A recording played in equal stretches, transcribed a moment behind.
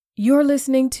You're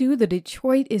listening to the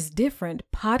Detroit is Different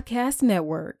podcast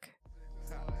network.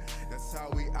 That's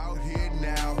how we out here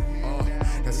now.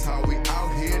 That's how we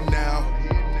out here now.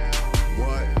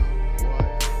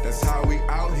 What? That's how we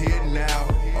out here now.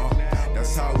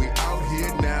 That's how we out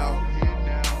here now.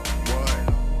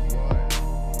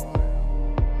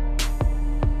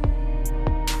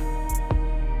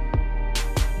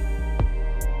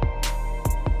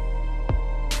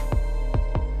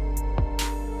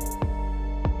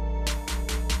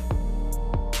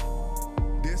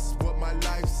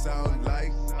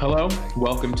 Hello,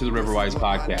 welcome to the Riverwise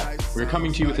Podcast. We're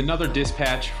coming to you with another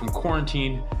dispatch from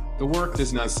quarantine. The work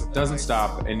doesn't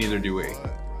stop, and neither do we.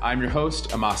 I'm your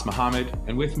host, Amas Muhammad,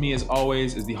 and with me as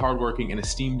always is the hardworking and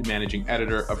esteemed managing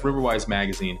editor of Riverwise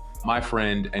Magazine, my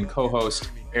friend and co-host,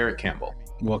 Eric Campbell.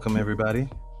 Welcome, everybody.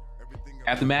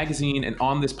 At the magazine and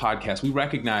on this podcast, we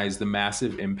recognize the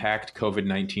massive impact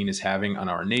COVID-19 is having on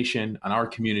our nation, on our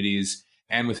communities,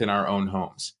 and within our own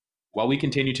homes. While we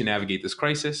continue to navigate this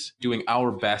crisis, doing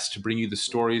our best to bring you the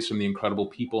stories from the incredible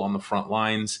people on the front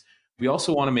lines, we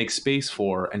also want to make space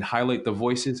for and highlight the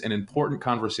voices and important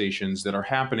conversations that are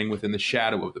happening within the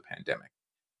shadow of the pandemic.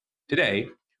 Today,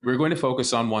 we're going to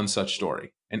focus on one such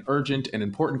story, an urgent and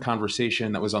important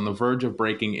conversation that was on the verge of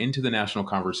breaking into the national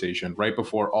conversation right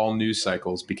before all news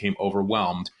cycles became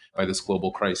overwhelmed by this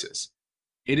global crisis.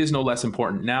 It is no less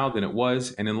important now than it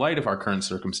was, and in light of our current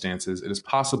circumstances, it is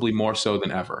possibly more so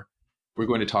than ever. We're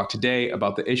going to talk today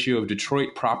about the issue of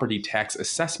Detroit property tax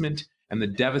assessment and the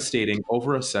devastating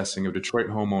overassessing of Detroit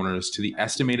homeowners to the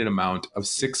estimated amount of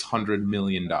 $600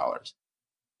 million. To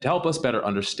help us better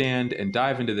understand and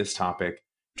dive into this topic,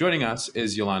 joining us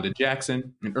is Yolanda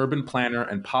Jackson, an urban planner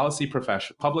and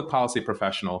public policy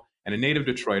professional and a native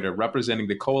Detroiter representing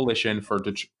the Coalition for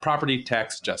Property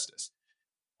Tax Justice.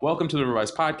 Welcome to the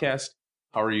Riverwise Podcast.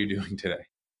 How are you doing today?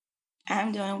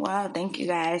 I'm doing well. Thank you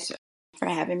guys for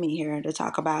having me here to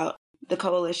talk about the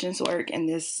coalition's work in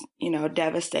this,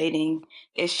 devastating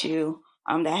issue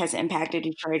that has impacted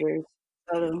Detroiters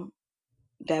so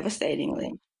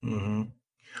devastatingly. Mm-hmm.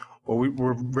 Well,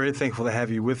 we're very thankful to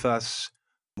have you with us.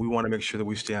 We want to make sure that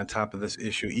we stay on top of this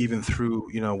issue, even through,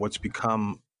 what's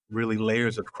become really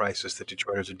layers of crisis that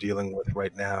Detroiters are dealing with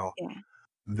right now. Yeah.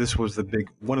 This was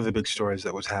one of the big stories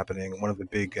that was happening, one of the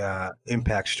big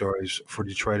impact stories for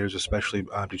Detroiters, especially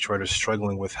Detroiters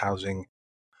struggling with housing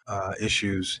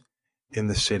issues in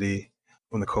the city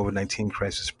when the COVID-19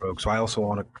 crisis broke. So I also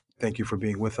want to thank you for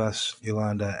being with us,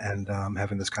 Yolanda, and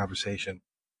having this conversation.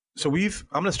 So I'm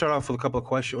going to start off with a couple of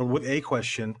questions, or with a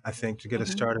question, I think, to get us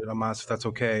started, Amas, if that's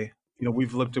okay.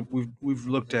 We've looked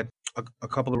at a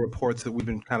couple of reports that we've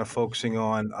been kind of focusing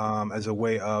on as a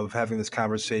way of having this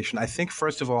conversation. I think,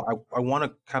 first of all, I want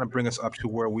to kind of bring us up to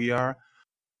where we are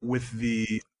with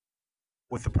the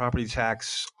property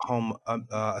tax home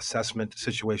assessment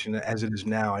situation as it is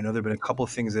now. I know there have been a couple of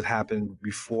things that happened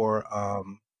before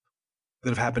that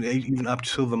have happened even up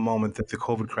to the moment that the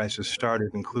COVID crisis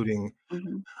started, including,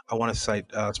 I want to cite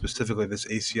specifically this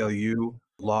ACLU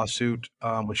lawsuit,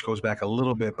 which goes back a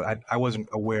little bit, but I wasn't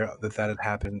aware that had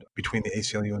happened between the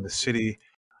ACLU and the city.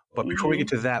 But before we get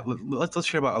to that, let's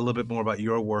hear about a little bit more about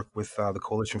your work with the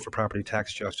Coalition for Property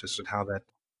Tax Justice and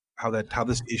how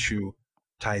this issue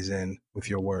ties in with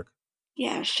your work.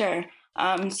 Yeah, sure.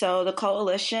 So the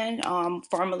coalition,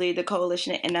 formerly the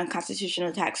Coalition in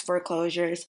Unconstitutional Tax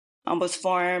Foreclosures, was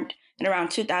formed in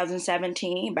around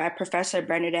 2017 by Professor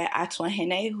Bernadette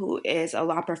Atuahene, who is a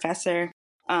law professor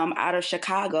out of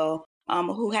Chicago,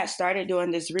 who had started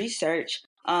doing this research,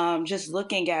 just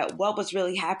looking at what was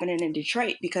really happening in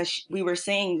Detroit, because we were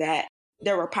seeing that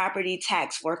there were property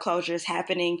tax foreclosures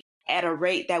happening at a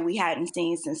rate that we hadn't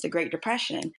seen since the Great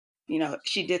Depression.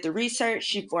 She did the research,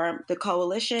 she formed the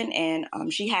coalition, and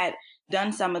she had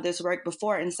done some of this work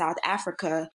before in South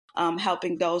Africa,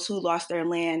 helping those who lost their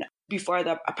land before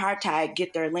the apartheid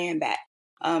get their land back.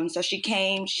 So she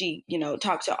came,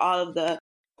 talked to all of the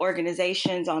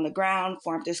organizations on the ground,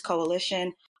 formed this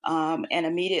coalition, and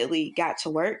immediately got to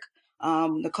work.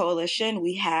 The coalition,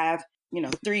 we have,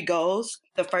 3 goals.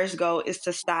 The first goal is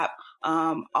to stop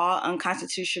all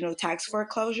unconstitutional tax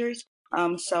foreclosures.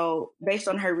 So based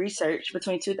on her research,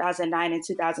 between 2009 and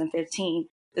 2015,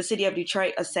 the city of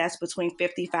Detroit assessed between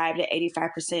 55 to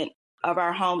 85% of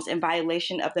our homes in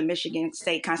violation of the Michigan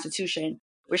State Constitution,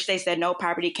 which states that no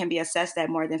property can be assessed at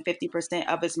more than 50%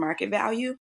 of its market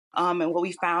value. And what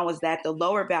we found was that the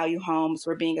lower value homes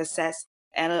were being assessed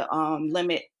at a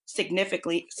limit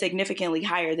significantly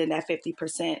higher than that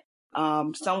 50%,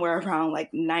 somewhere around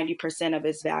like 90% of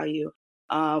its value.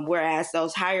 Whereas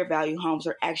those higher value homes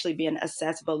are actually being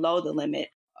assessed below the limit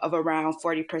of around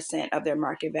 40% of their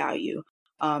market value.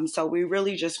 So we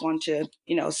really just want to,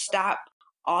 stop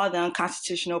all the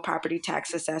unconstitutional property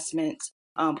tax assessments,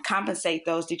 compensate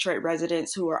those Detroit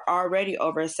residents who are already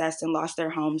overassessed and lost their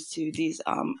homes to these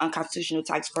unconstitutional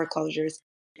tax foreclosures,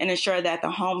 and ensure that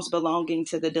the homes belonging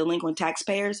to the delinquent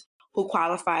taxpayers who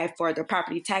qualify for the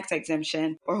property tax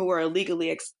exemption or who were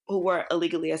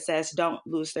illegally assessed don't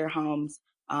lose their homes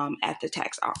at the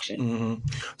tax auction. Mm-hmm.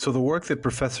 So the work that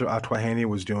Professor Atwahani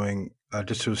was doing,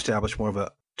 just to establish more of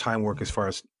a time work as far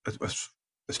as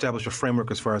establish a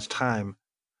framework as far as time,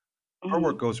 her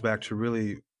work goes back to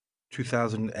really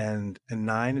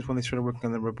 2009 is when they started working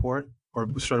on the report or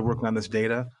started working on this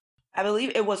data. I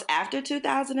believe it was after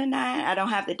 2009. I don't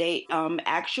have the date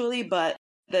actually, but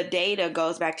the data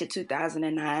goes back to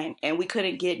 2009, and we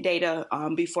couldn't get data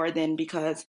before then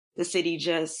because the city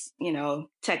just,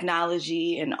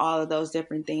 technology and all of those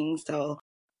different things. So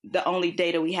the only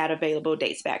data we had available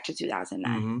dates back to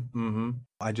 2009. Mm-hmm, mm-hmm.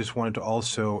 I just wanted to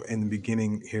also, in the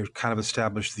beginning here, kind of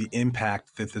establish the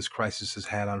impact that this crisis has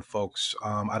had on folks.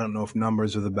 I don't know if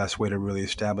numbers are the best way to really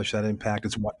establish that impact.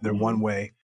 They're one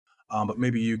way, but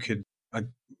maybe you could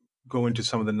go into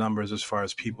some of the numbers as far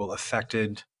as people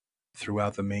affected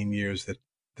throughout the main years that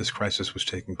this crisis was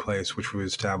taking place, which we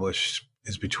established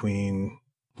is between.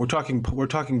 We're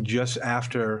talking just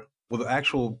after.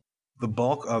 Well, the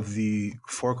bulk of the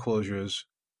foreclosures,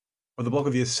 or the bulk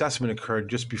of the assessment occurred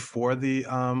just before the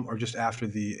or just after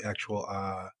the actual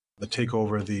the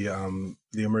takeover, the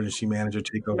emergency manager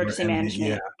takeover. Emergency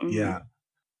management. Yeah.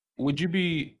 Would you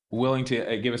be willing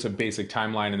to give us a basic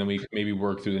timeline, and then we could maybe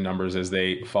work through the numbers as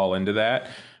they fall into that?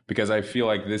 Because I feel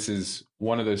like this is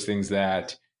one of those things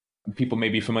that people may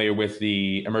be familiar with,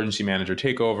 the emergency manager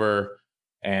takeover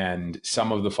and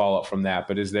some of the fallout from that.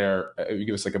 But is there,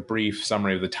 give us like a brief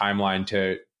summary of the timeline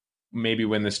to maybe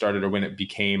when this started or when it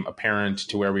became apparent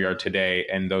to where we are today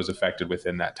and those affected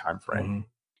within that time frame? Mm-hmm.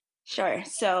 Sure.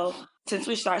 So if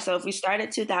we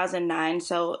started 2009,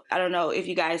 so I don't know if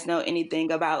you guys know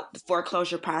anything about the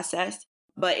foreclosure process,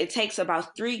 but it takes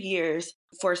about 3 years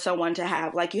for someone to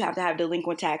have, you have to have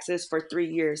delinquent taxes for 3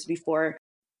 years before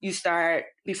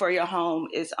your home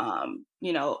is,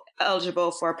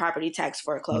 eligible for a property tax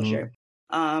foreclosure.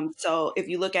 Mm-hmm. So if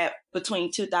you look at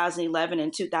between 2011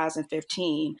 and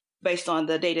 2015, based on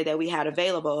the data that we had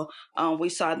available, we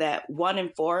saw that 1 in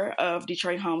 4 of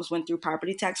Detroit homes went through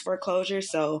property tax foreclosure.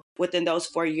 So within those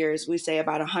 4 years, we say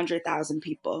about 100,000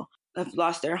 people have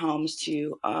lost their homes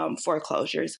to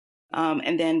foreclosures.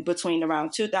 And then between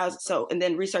around 2000, and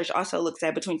then research also looks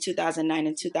at between 2009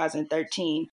 and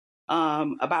 2013,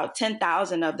 about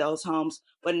 10,000 of those homes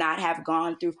would not have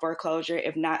gone through foreclosure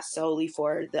if not solely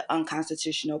for the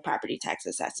unconstitutional property tax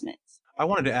assessments. I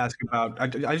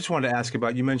just wanted to ask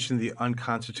about, you mentioned the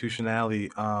unconstitutionality,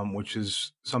 which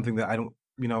is something that I don't,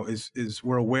 is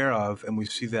we're aware of, and we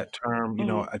see that term,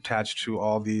 attached to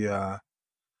all the,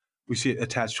 we see it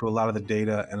attached to a lot of the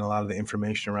data and a lot of the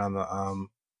information around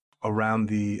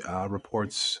the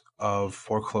reports of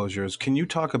foreclosures. Can you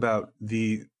talk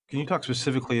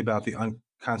specifically about the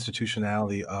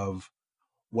unconstitutionality of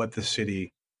what the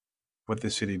city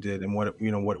did and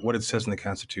what it says in the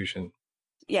Constitution?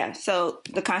 Yeah, so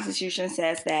the Constitution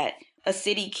says that a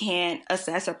city can't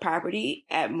assess a property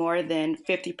at more than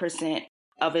 50%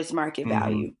 of its market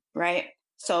value, right?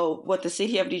 So what the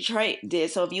city of Detroit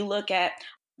did, so if you look at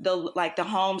the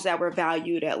homes that were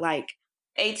valued at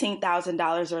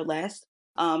 $18,000 or less,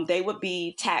 they would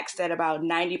be taxed at about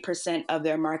 90% of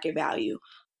their market value,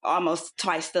 almost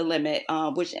twice the limit,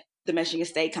 which the Michigan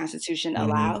State Constitution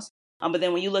allows. But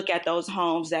then when you look at those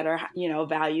homes that are,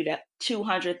 valued at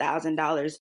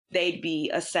 $200,000, they'd be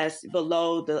assessed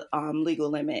below the legal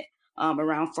limit,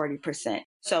 around 40%.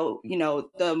 So,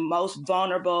 the most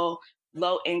vulnerable,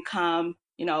 low income,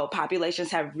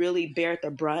 populations have really bared the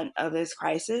brunt of this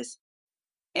crisis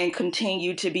and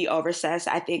continue to be overassessed.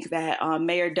 I think that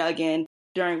Mayor Duggan,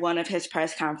 during one of his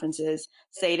press conferences,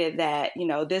 stated that,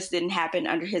 this didn't happen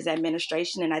under his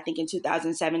administration. And I think in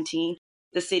 2017,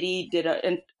 the city did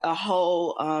a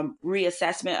whole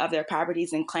reassessment of their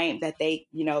properties and claimed that they,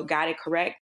 got it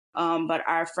correct. But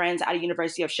our friends at the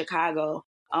University of Chicago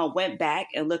went back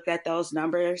and looked at those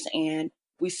numbers, and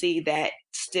we see that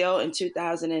still in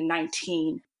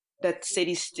 2019, the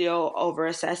city's still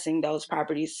overassessing those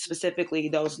properties, specifically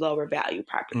those lower value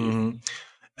properties. Mm-hmm.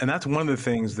 And that's one of the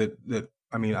things that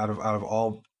out of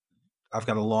all, I've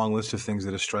got a long list of things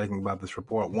that are striking about this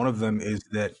report. One of them is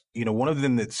that, one of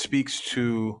them that speaks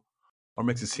to or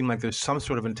makes it seem like there's some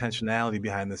sort of intentionality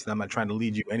behind this. And I'm not trying to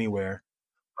lead you anywhere,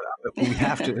 but we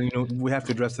have to, we have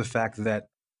to address the fact that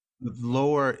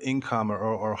lower income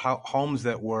or homes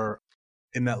that were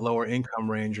in that lower income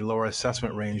range or lower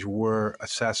assessment range were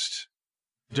assessed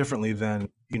differently than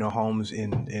homes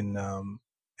in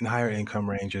higher income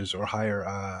ranges or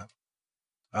homes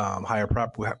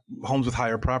with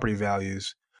higher property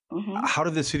values. Mm-hmm. How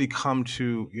did the city come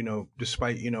to,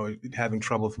 despite, having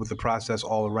trouble with the process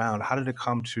all around, how did it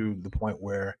come to the point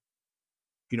where,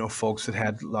 folks that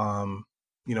had,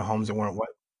 homes that weren't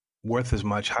worth as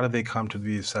much, how did they come to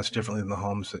be assessed differently than the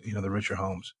homes that, the richer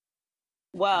homes?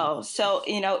 Well, so,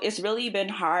 it's really been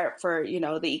hard for,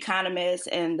 the economists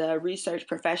and the research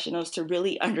professionals to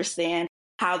really understand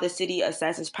how the city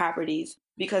assesses properties,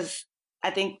 because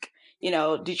I think,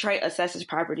 Detroit assesses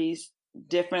properties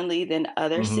differently than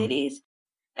other Mm-hmm. cities.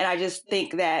 And I just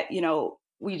think that,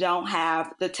 we don't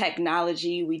have the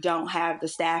technology, we don't have the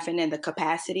staffing and the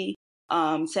capacity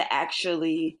to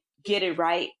actually get it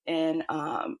right and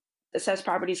assess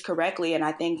properties correctly. And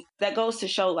I think that goes to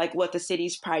show like what the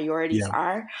city's priorities Yeah.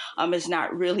 are. It's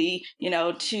not really,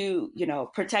 to,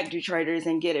 protect Detroiters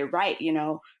and get it right.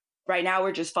 Right now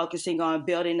we're just focusing on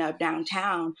building up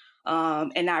downtown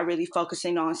and not really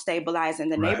focusing on stabilizing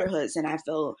the Right. neighborhoods. And I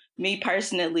feel, me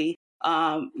personally,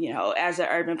 as an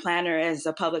urban planner, as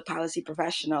a public policy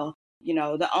professional,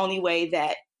 the only way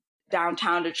that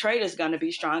downtown Detroit is going to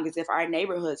be strong is if our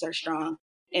neighborhoods are strong.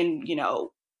 And,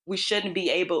 we shouldn't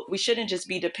just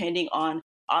be depending on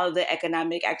all of the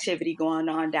economic activity going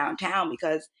on downtown,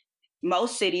 because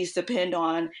most cities depend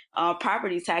on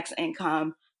property tax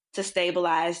income to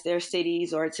stabilize their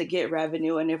cities or to get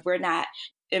revenue. And if we're not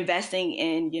investing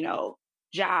in,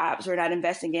 jobs, we're not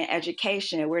investing in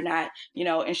education, we're not,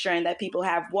 ensuring that people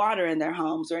have water in their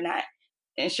homes, we're not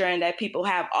ensuring that people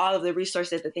have all of the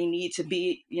resources that they need to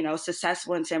be,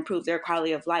 successful and to improve their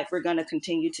quality of life, we're going to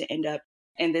continue to end up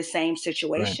in the same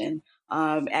situation.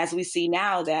 Right. As we see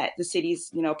now that the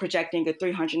city's, projecting a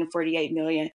 $348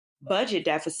 million budget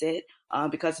deficit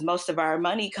because most of our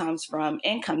money comes from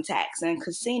income tax and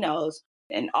casinos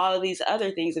and all of these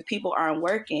other things. If people aren't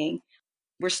working,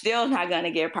 we're still not going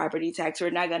to get property tax. We're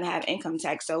not going to have income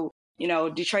tax. So,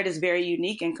 Detroit is very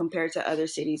unique and compared to other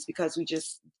cities because we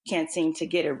just can't seem to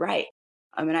get it right.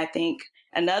 And I think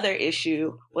another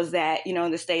issue was that,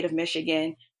 in the state of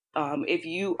Michigan, if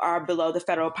you are below the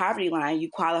federal poverty line, you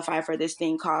qualify for this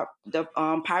thing called the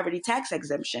poverty tax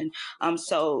exemption.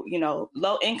 So,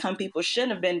 low income people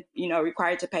shouldn't have been,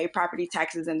 required to pay property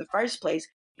taxes in the first place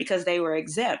because they were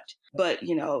exempt. But,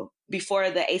 before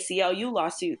the ACLU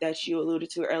lawsuit that you alluded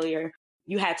to earlier,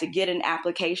 you had to get an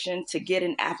application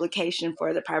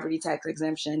for the poverty tax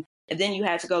exemption. And then you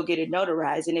had to go get it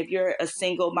notarized. And if you're a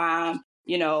single mom,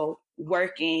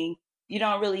 working, you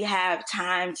don't really have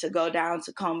time to go down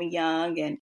to Coleman Young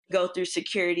and go through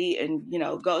security and,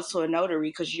 go to a notary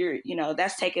because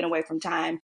that's taken away from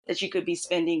time that you could be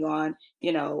spending on,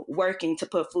 working to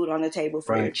put food on the table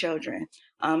for your children.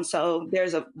 So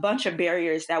there's a bunch of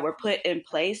barriers that were put in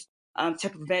place to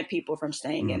prevent people from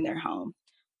staying in their home.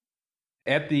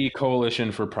 At the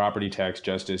Coalition for Property Tax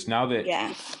Justice, now that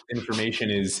information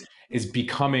is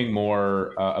becoming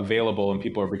more available and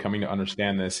people are becoming to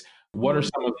understand this, what are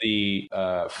some of the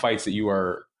fights that you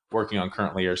are working on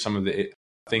currently, or some of the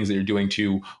things that you're doing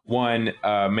to, one,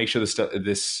 make sure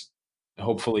this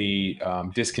hopefully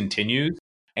discontinues,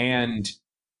 and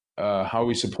how are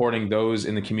we supporting those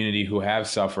in the community who have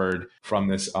suffered from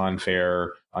this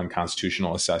unfair,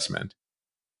 unconstitutional assessment?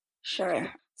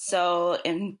 Sure. So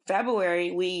in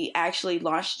February, we actually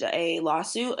launched a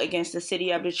lawsuit against the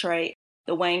city of Detroit,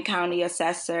 the Wayne County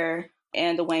Assessor,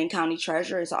 and the Wayne County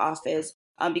Treasurer's Office.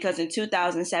 Because in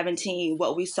 2017,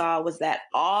 what we saw was that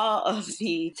all of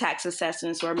the tax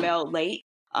assessments were mailed late.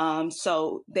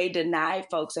 So they denied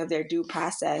folks of their due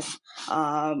process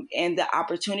and the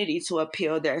opportunity to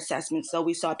appeal their assessments. So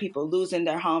we saw people losing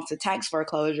their homes to tax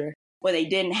foreclosure where they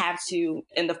didn't have to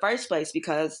in the first place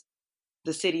because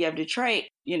the city of Detroit,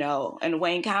 and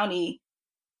Wayne County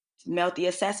mailed the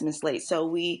assessments late. So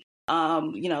we,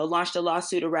 launched a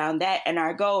lawsuit around that. And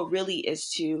our goal really is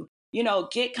to,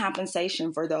 get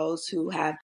compensation for those who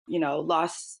have,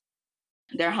 lost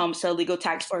their homes to illegal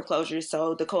tax foreclosures.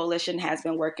 So the coalition has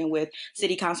been working with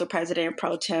City Council President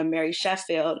Pro Tem Mary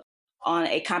Sheffield on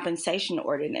a compensation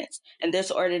ordinance. And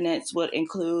this ordinance would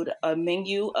include a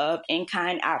menu of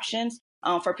in-kind options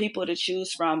for people to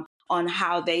choose from on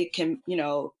how they can,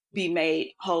 be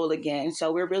made whole again.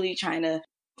 So we're really trying to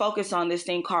focus on this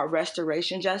thing called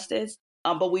restoration justice,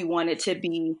 but we want it to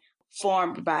be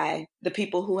formed by the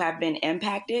people who have been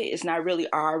impacted. It's not really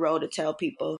our role to tell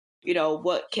people,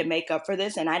 what can make up for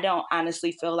this. And I don't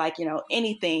honestly feel like,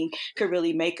 anything could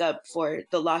really make up for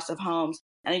the loss of homes.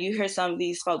 And you hear some of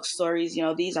these folks' stories,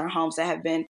 these are homes that have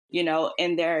been,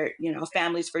 in their,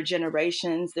 families for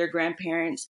generations. Their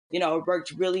grandparents,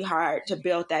 worked really hard to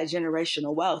build that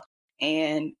generational wealth,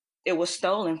 and it was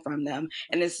stolen from them.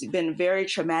 And it's been a very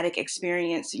traumatic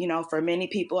experience, for many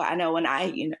people. I know when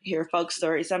I hear folk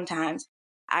stories, sometimes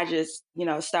I just,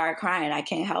 start crying. I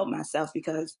can't help myself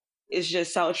because it's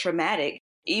just so traumatic.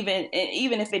 Even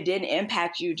if it didn't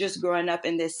impact you, just growing up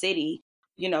in this city,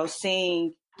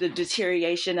 seeing the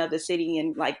deterioration of the city,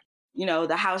 and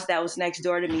the house that was next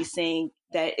door to me, seeing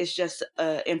that it's just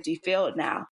an empty field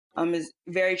now, is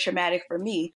very traumatic for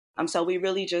me. So we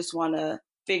really just want to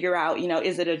figure out,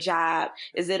 is it a job?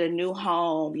 Is it a new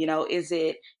home? Is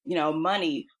it,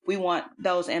 money? We want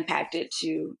those impacted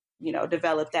to,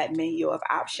 develop that menu of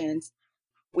options.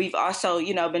 We've also,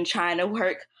 been trying to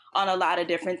work on a lot of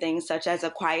different things, such as a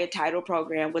quiet title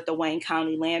program with the Wayne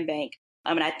County Land Bank.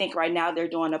 And I think right now they're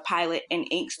doing a pilot in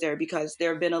Inkster because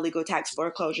there have been illegal tax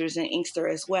foreclosures in Inkster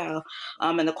as well.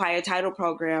 And the quiet title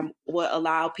program will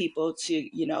allow people to,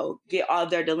 get all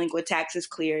their delinquent taxes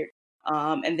cleared.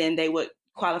 And then they would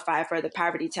qualify for the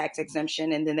property tax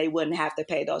exemption, and then they wouldn't have to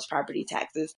pay those property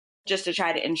taxes, just to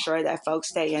try to ensure that folks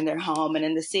stay in their home. And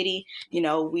in the city,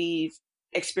 we've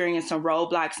experienced some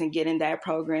roadblocks in getting that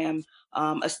program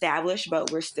established, but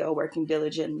we're still working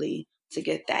diligently to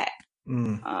get that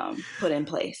put in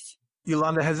place.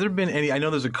 Yolanda, has there been any, I know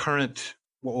there's a current,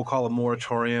 what we'll call a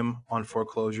moratorium on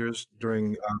foreclosures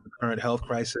during the current health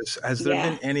crisis. Has there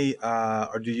been any,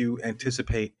 or do you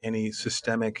anticipate any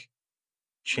systemic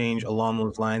change along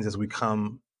those lines as we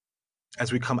come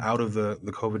out of the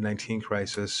COVID-19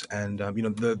 crisis? And,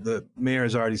 the mayor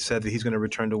has already said that he's going to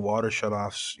return to water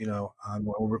shutoffs.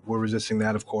 We're resisting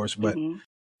that, of course. But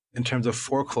in terms of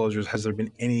foreclosures, has there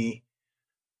been any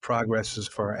progress as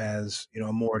far as,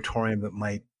 a moratorium that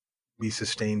might be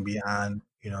sustained beyond,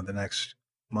 the next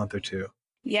month or two?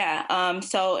 Yeah.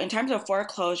 So in terms of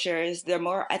foreclosures,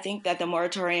 I think that the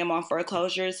moratorium on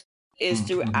foreclosures is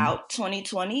throughout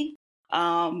 2020.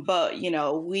 But,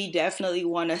 we definitely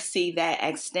want to see that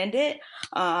extended.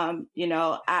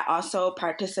 I also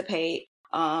participate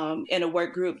in a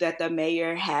work group that the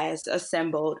mayor has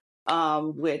assembled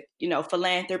with,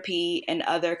 philanthropy and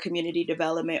other community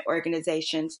development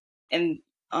organizations and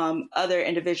other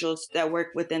individuals that work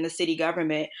within the city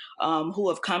government who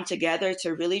have come together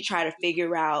to really try to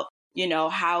figure out,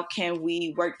 how can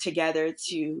we work together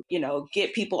to,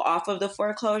 get people off of the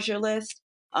foreclosure list.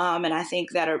 And I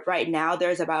think that right now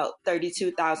there's about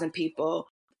 32,000 people,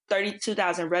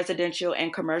 32,000 residential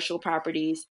and commercial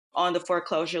properties on the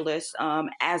foreclosure list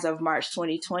as of March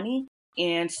 2020.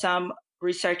 And some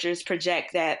researchers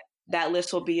project that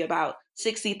list will be about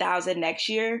 60,000 next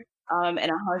year and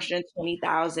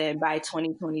 120,000 by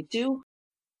 2022.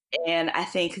 And I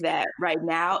think that right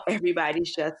now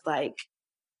everybody's just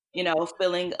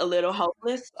feeling a little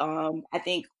hopeless. I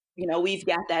think we've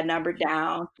got that number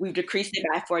down. We've decreased it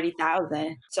by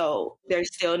 40,000. So there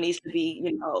still needs to be,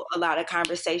 a lot of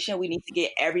conversation. We need to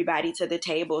get everybody to the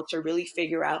table to really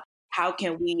figure out how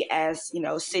can we as,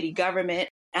 city government,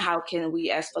 and how can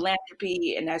we as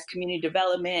philanthropy and as community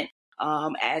development,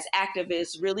 as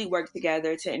activists really work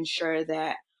together to ensure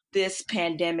that this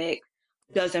pandemic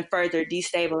doesn't further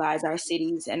destabilize our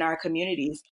cities and our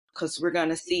communities. Because we're going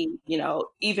to see,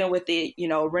 even with the,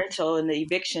 rental and the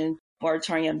eviction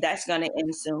moratorium, that's going to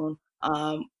end soon.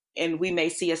 And we may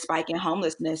see a spike in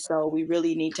homelessness. So we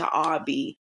really need to all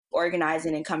be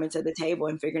organizing and coming to the table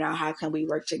and figuring out how can we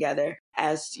work together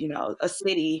as, a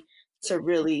city to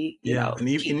really, and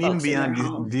even beyond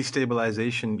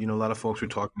destabilization, a lot of folks are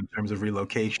talking in terms of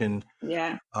relocation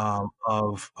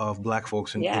of Black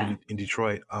folks in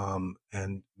Detroit.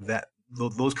 And that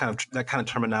kind of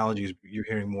terminology you're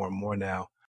hearing more and more now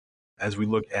as we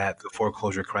look at the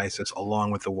foreclosure crisis,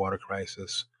 along with the water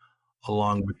crisis,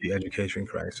 along with the education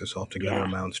crisis, altogether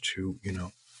amounts to,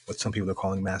 what some people are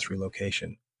calling mass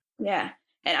relocation. Yeah.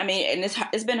 And I mean, and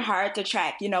it's been hard to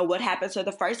track, what happened to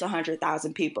the first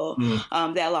 100,000 people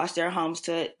that lost their homes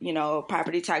to,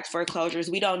 property tax foreclosures.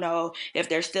 We don't know if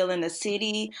they're still in the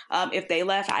city, if they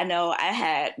left. I know I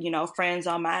had, friends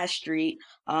on my street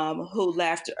who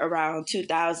left around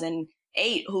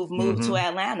 2008 who've moved to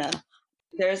Atlanta.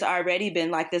 There's already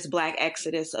been this Black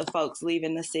exodus of folks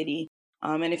leaving the city.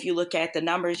 And if you look at the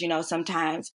numbers,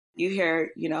 sometimes you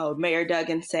hear, Mayor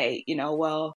Duggan say,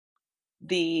 well,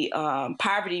 the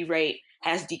poverty rate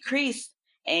has decreased.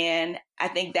 And I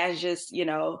think that's just,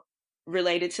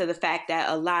 related to the fact that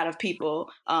a lot of people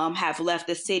have left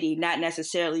the city, not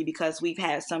necessarily because we've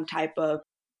had some type of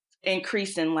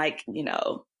increase in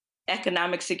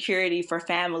economic security for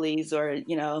families or,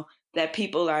 that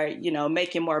people are,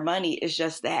 making more money. It's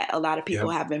just that a lot of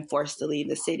people have been forced to leave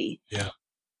the city. Yeah.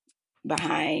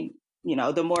 behind,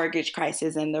 the mortgage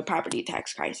crisis and the property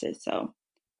tax crisis. So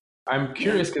I'm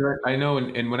curious because I know,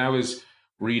 and when I was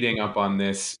reading up on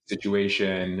this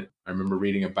situation, I remember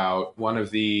reading about one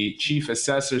of the chief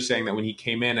assessors saying that when he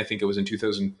came in, I think it was in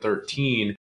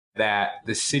 2013, that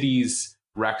the city's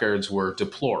records were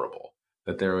deplorable,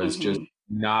 that there was just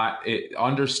not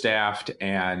understaffed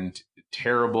and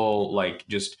terrible, like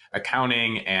just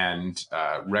accounting and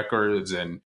records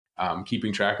and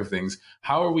keeping track of things.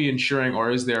 How are we ensuring, or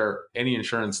is there any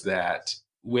insurance that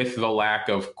with the lack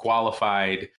of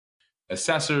qualified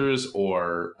assessors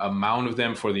or amount of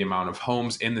them for the amount of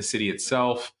homes in the city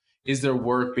itself, is there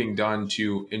work being done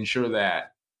to ensure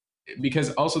that?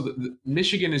 Because also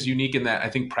Michigan is unique in that I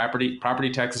think property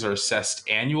taxes are assessed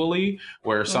annually,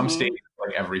 where some states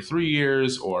like every 3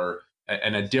 years or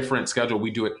in a different schedule.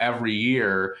 We do it every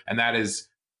year, and that is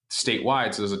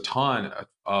statewide. So there's a ton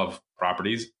of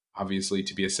properties obviously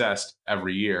to be assessed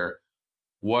every year.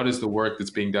 What is the work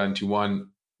that's being done to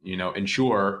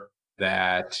ensure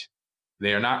that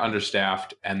they are not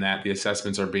understaffed and that the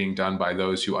assessments are being done by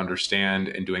those who understand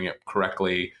and doing it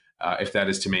correctly, if that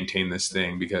is to maintain this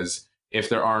thing? Because if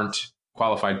there aren't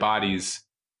qualified bodies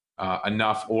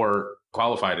enough or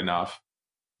qualified enough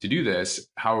to do this,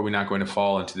 how are we not going to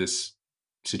fall into this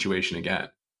situation again?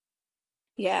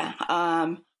 Yeah.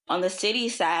 On the city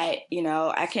side,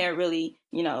 I can't really,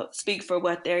 speak for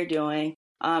what they're doing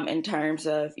in terms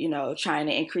of, trying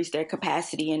to increase their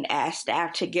capacity and ask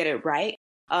staff to get it right.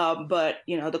 But,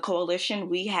 the coalition,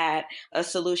 we had a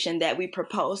solution that we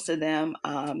proposed to them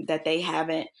that they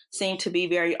haven't seemed to be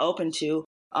very open to,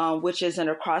 which is an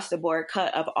across the board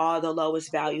cut of all the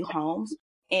lowest value homes.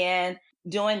 And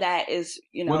doing that is,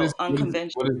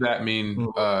 unconventional. What does that mean?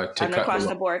 To An across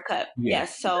the board cut. Yeah.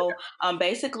 Yes. So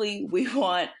basically, we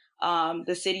want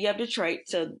the city of Detroit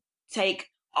to take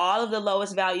all of the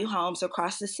lowest value homes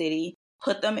across the city,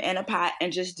 put them in a pot,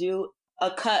 and just do a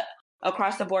cut,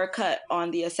 across the board cut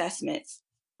on the assessments.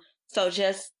 So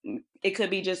it could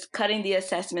be just cutting the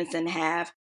assessments in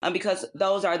half, because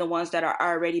those are the ones that are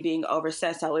already being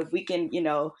overset. So if we can,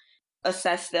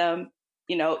 assess them,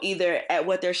 either at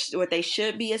what they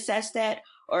should be assessed at,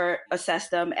 or assess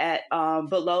them at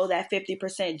below that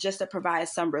 50%, just to provide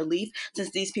some relief,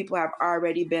 since these people have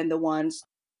already been the ones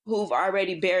who've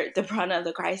already bared the brunt of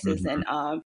the crisis. And,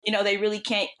 they really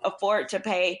can't afford to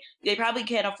pay. They probably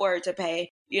can't afford to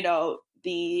pay,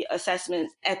 the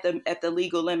assessments at the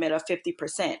legal limit of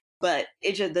 50%. But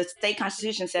the state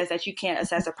constitution says that you can't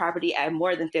assess a property at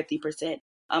more than 50%.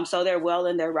 So they're well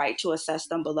in their right to assess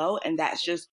them below. And that's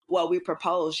just what we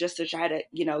propose, just to try to,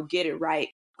 get it right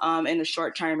in the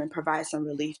short term and provide some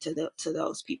relief to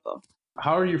those people.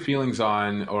 How are your feelings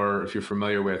on, or if you're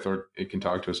familiar with, or you can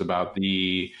talk to us about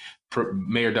the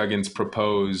Mayor Duggan's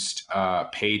proposed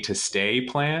pay to stay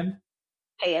plan?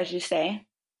 Pay as you stay.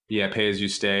 Yeah, pay as you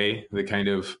stay, the kind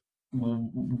of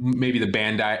maybe the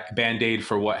band-aid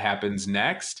for what happens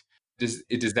next. Does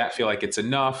that feel like it's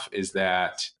enough? Does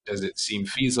it seem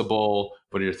feasible?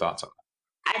 What are your thoughts on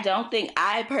that?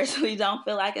 I personally don't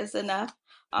feel like it's enough.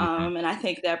 And I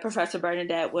think that Professor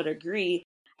Bernadette would agree.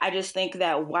 I just think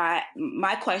that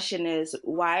my question is,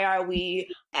 why are we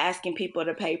asking people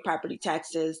to pay property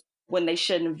taxes when they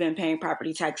shouldn't have been paying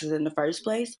property taxes in the first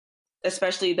place?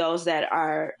 Especially those that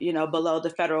are, below the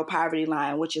federal poverty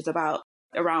line, which is about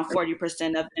around 40%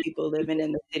 of the people living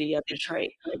in the city of Detroit.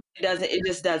 It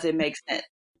just doesn't make sense,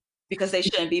 because they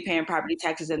shouldn't be paying property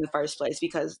taxes in the first place,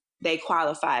 because they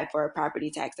qualify for a property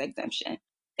tax exemption.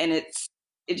 And it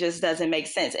just doesn't make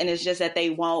sense. And it's just that they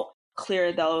won't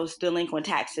clear those delinquent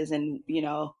taxes. And,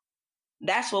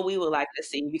 that's what we would like to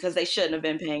see, because they shouldn't have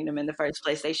been paying them in the first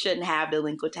place. They shouldn't have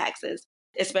delinquent taxes.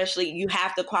 Especially, you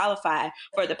have to qualify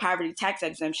for the poverty tax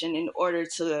exemption in order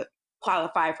to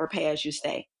qualify for pay as you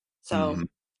stay. So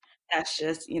that's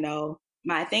just,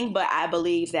 my thing. But I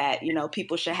believe that,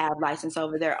 people should have license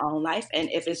over their own life. And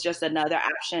if it's just another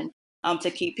option to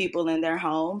keep people in their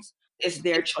homes, it's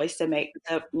their choice to make,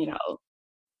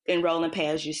 enroll and pay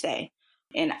as you stay.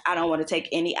 And I don't want to take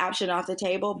any option off the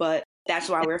table, but that's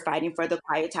why we're fighting for the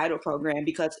quiet title program,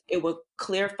 because it will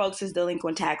clear folks'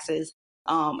 delinquent taxes.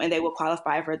 And they will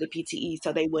qualify for the PTE,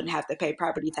 so they wouldn't have to pay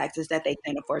property taxes that they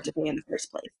can't afford to pay in the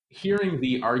first place. Hearing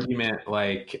the argument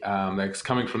that's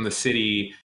coming from the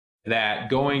city, that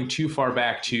going too far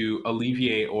back to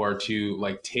alleviate or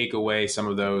to take away some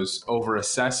of those over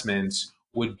assessments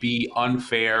would be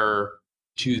unfair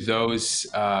to those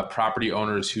property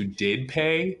owners who did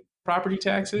pay property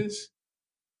taxes.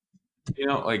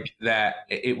 That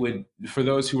it would, for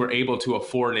those who were able to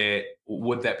afford it,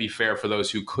 would that be fair for those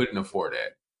who couldn't afford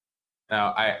it?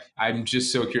 Now, I'm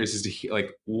just so curious as to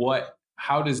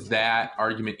how does that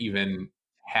argument even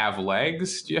have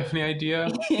legs? Do you have any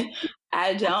idea?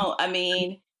 I don't. I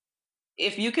mean,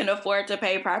 if you can afford to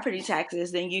pay property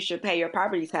taxes, then you should pay your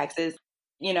property taxes.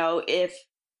 If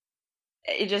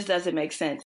it just doesn't make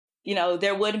sense.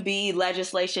 There wouldn't be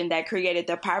legislation that created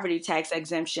the property tax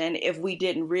exemption if we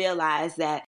didn't realize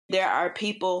that there are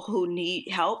people who need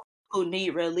help, who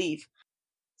need relief.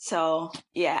 So,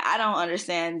 yeah, I don't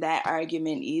understand that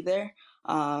argument either.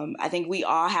 I think we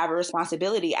all have a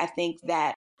responsibility. I think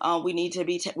that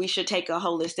we should take a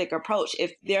holistic approach.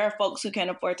 If there are folks who can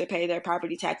afford to pay their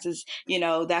property taxes,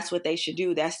 that's what they should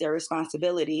do. That's their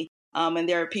responsibility. And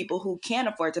there are people who can't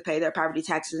afford to pay their property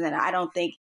taxes. And I don't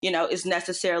think, it's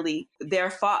necessarily their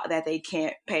fault that they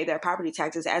can't pay their property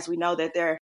taxes. As we know that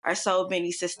there are so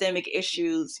many systemic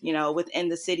issues, within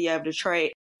the city of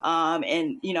Detroit,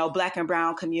 and, Black and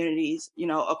brown communities,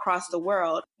 across the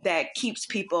world that keeps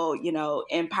people,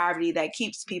 in poverty, that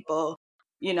keeps people,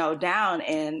 down.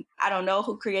 And I don't know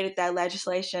who created that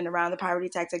legislation around the poverty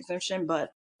tax exemption, but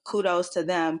kudos to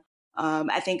them.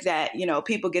 I think that,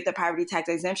 people get the poverty tax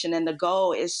exemption, and the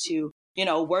goal is to,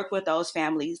 work with those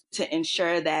families to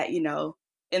ensure that,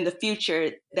 in the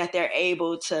future that they're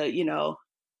able to,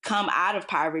 come out of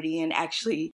poverty and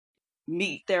actually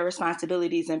meet their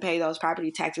responsibilities and pay those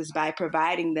property taxes by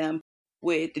providing them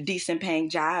with decent paying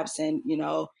jobs and,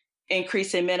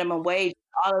 increasing minimum wage,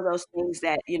 all of those things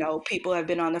that, people have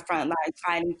been on the front lines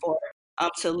fighting for,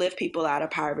 to lift people out of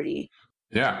poverty.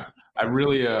 Yeah, I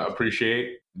really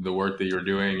appreciate the work that you're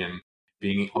doing and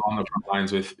being on the front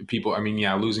lines with people. I mean,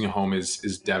 yeah, losing a home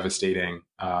is devastating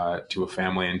to a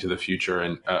family and to the future,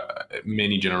 and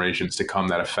many generations to come.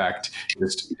 That effect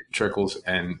just trickles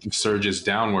and surges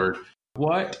downward.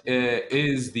 What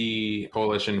is the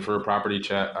Coalition for Property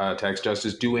Tax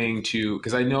Justice doing to,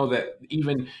 because I know that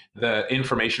even the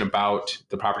information about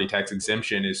the property tax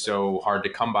exemption is so hard to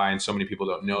come by and so many people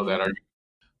don't know that.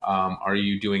 Are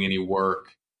you doing any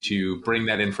work to bring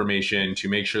that information, to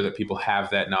make sure that people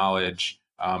have that knowledge,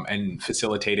 and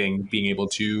facilitating being able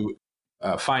to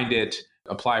find it,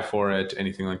 apply for it,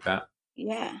 anything like that?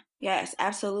 Yeah, yes,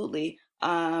 absolutely.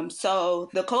 So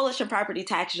the Coalition Property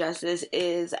Tax Justice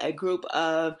is a group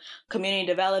of community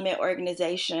development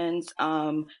organizations,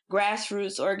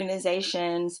 grassroots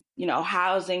organizations,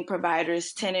 housing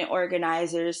providers, tenant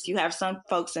organizers. You have some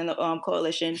folks in the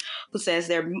coalition who says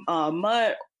they're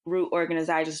mud root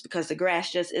organizers because the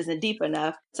grass just isn't deep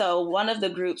enough. So one of the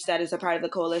groups that is a part of the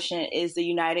coalition is the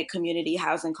United Community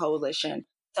Housing Coalition.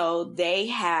 So they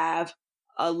have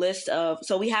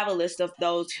we have a list of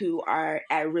those who are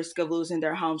at risk of losing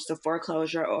their homes to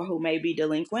foreclosure or who may be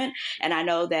delinquent. And I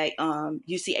know that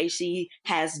UCHC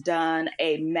has done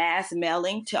a mass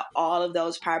mailing to all of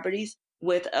those properties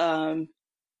with a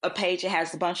page that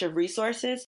has a bunch of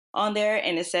resources on there.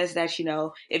 And it says that,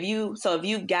 if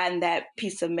you've gotten that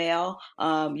piece of mail,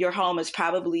 your home is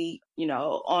probably,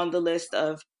 on the list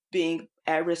of being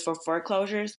at risk for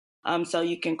foreclosures. So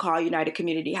you can call United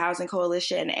Community Housing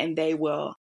Coalition and they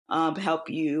will help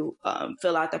you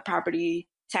fill out the property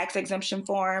tax exemption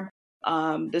form.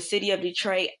 The city of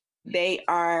Detroit, they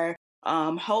are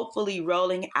hopefully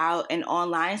rolling out an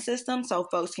online system so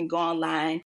folks can go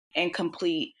online and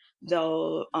complete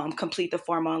the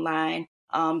form online.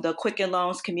 The Quicken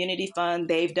Loans Community Fund,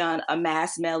 they've done a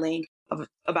mass mailing of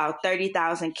about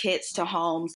 30,000 kits to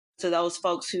homes to those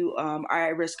folks who are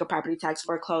at risk of property tax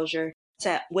foreclosure,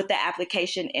 with the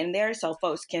application in there so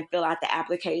folks can fill out the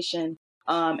application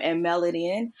and mail it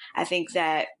in. I think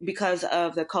that because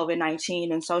of the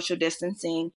COVID-19 and social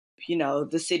distancing,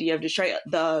 the city of Detroit,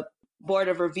 the Board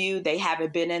of Review, they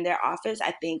haven't been in their office.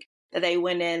 I think that they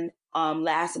went in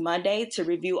last Monday to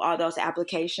review all those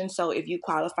applications. So if you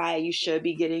qualify, you should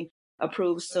be getting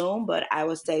approved soon. But I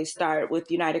would say start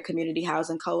with United Community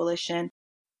Housing Coalition.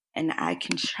 And I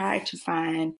can try to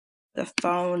find the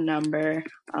phone number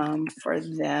for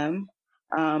them.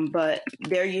 But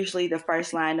they're usually the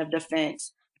first line of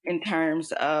defense in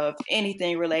terms of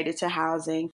anything related to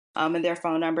housing. And their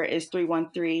phone number is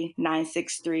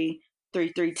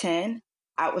 313-963-3310.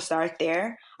 I would start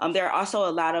there. There are also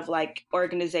a lot of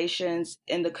organizations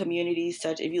in the community,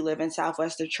 such if you live in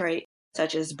Southwest Detroit,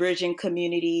 such as Bridging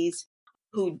Communities,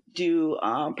 who do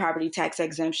property tax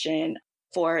exemption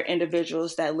for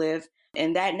individuals that live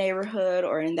in that neighborhood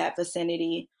or in that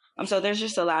vicinity. So there's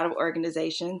just a lot of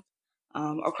organizations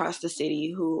across the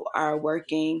city who are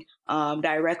working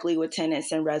directly with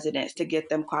tenants and residents to get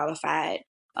them qualified.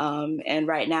 And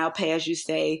right now, pay as you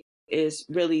stay is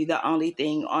really the only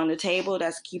thing on the table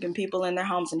that's keeping people in their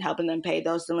homes and helping them pay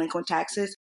those delinquent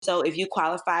taxes. So if you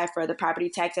qualify for the property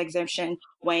tax exemption,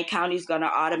 Wayne County is going to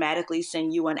automatically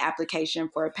send you an application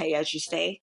for a pay as you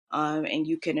stay. And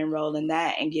you can enroll in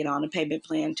that and get on a payment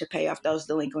plan to pay off those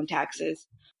delinquent taxes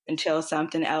until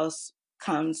something else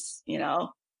comes,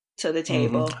 to the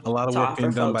table. A lot of to work offer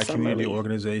being done by folks some community relief.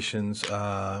 organizations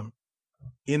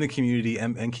in the community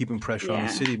and keeping pressure on the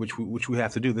Yeah. city, which we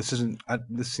have to do. This isn't.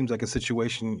 This seems like a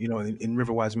situation. In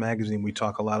Riverwise Magazine, we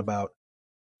talk a lot about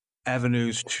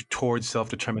avenues towards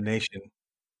self-determination.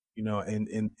 In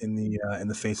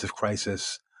the face of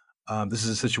crisis, this is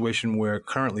a situation where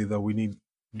currently, though, we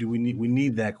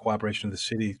need that cooperation of the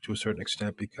city to a certain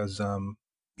extent because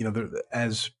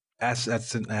as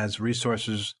assets and as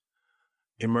resources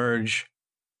emerge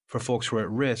for folks who are at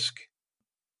risk,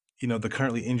 the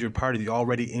currently injured party, the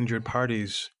already injured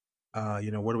parties, where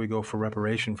do we go for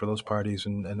reparation for those parties,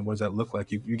 and what does that look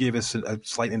like? You gave us a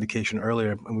slight indication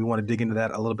earlier, and we want to dig into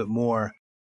that a little bit more.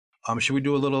 Should we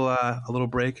do a little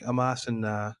break, Amas, and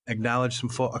acknowledge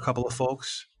a couple of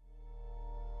folks?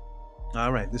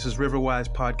 All right, this is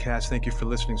Riverwise Podcast. Thank you for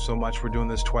listening so much. We're doing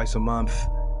this twice a month.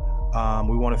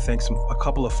 We want to thank a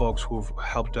couple of folks who've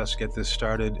helped us get this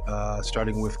started,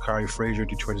 starting with Kari Frazier,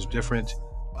 Detroit is Different,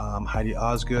 Heidi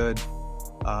Osgood,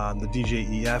 the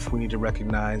DJEF. We need to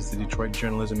recognize the Detroit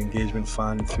Journalism Engagement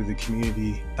Fund through the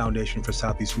Community Foundation for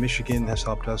Southeast Michigan has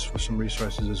helped us with some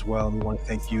resources as well. And we want to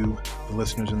thank you, the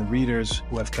listeners and the readers,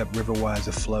 who have kept Riverwise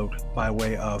afloat by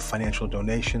way of financial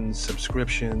donations,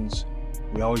 subscriptions.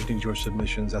 We always need your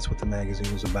submissions. That's what the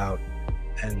magazine is about.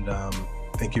 And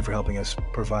thank you for helping us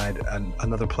provide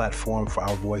another platform for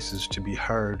our voices to be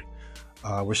heard.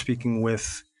 We're speaking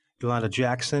with Yolanda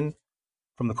Jackson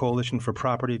from the Coalition for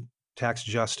Property Tax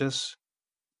Justice.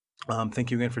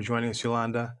 Thank you again for joining us,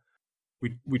 Yolanda.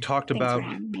 We talked Thanks about for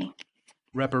having me.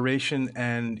 reparation,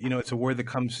 and it's a word that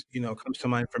comes to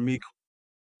mind for me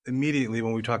immediately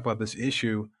when we talk about this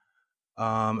issue.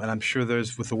 And I'm sure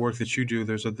with the work that you do,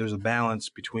 there's a balance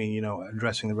between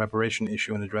addressing the reparation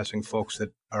issue and addressing folks that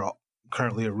are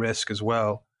currently at risk as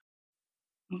well.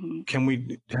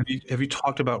 Mm-hmm. Have you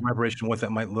talked about reparation, what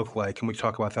that might look like? Can we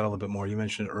talk about that a little bit more? You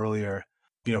mentioned it earlier,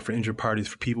 for injured parties,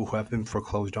 for people who have been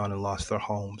foreclosed on and lost their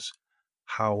homes.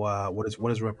 What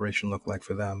does reparation look like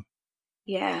for them?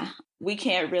 Yeah, we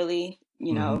can't really,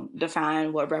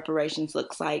 define what reparations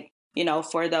looks like.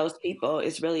 For those people,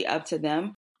 it's really up to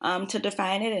them to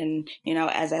define it. And,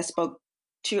 as I spoke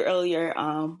to earlier,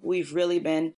 we've really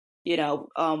been,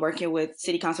 working with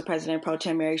City Council President Pro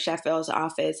Tem Mary Sheffield's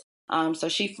office. So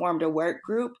she formed a work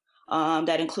group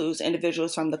that includes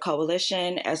individuals from the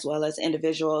coalition as well as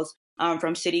individuals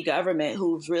from city government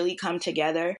who've really come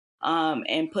together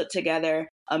and put together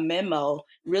a memo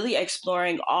really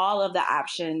exploring all of the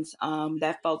options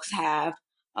that folks have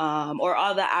or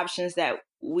all the options that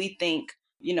we think,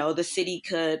 the city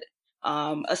could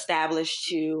establish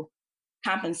to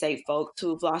compensate folks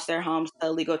who've lost their homes to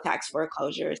illegal tax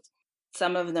foreclosures.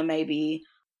 Some of them may be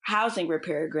housing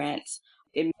repair grants.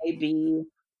 It may be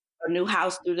a new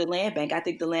house through the land bank. I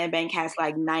think the land bank has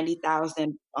like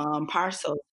 90,000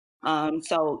 parcels.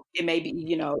 So it may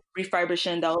be,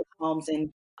 refurbishing those homes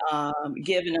and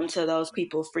giving them to those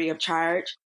people free of charge.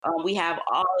 We have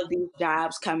all of these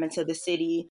jobs coming to the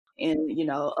city. And,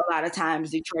 a lot of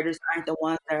times Detroiters aren't the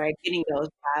ones that are getting those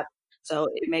jobs. So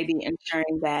it may be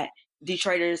ensuring that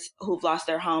Detroiters who've lost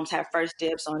their homes have first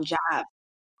dibs on jobs.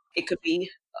 It could be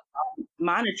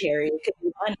monetary, it could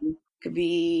be money, it could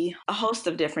be a host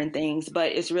of different things,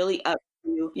 but it's really up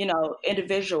to,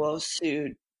 individuals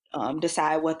to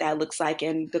decide what that looks like.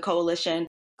 And the coalition,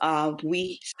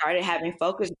 we started having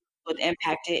focus with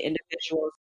impacted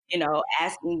individuals,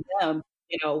 asking them,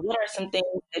 what are some things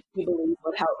that you believe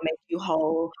would help make you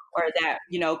whole or that,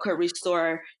 could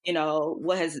restore,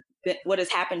 what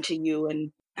has happened to you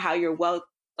and how your wealth.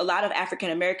 A lot of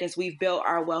African Americans, we've built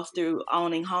our wealth through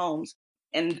owning homes.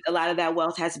 And a lot of that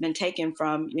wealth has been taken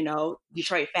from,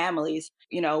 Detroit families.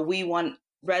 We want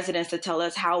residents to tell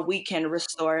us how we can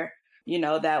restore,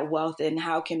 that wealth and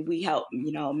how can we help,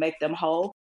 make them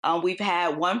whole. We've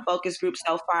had one focus group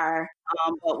so far,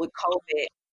 but with COVID,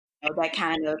 that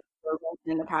kind of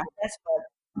in the process.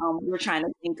 But we're trying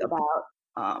to think about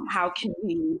how can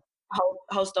we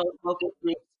host those focus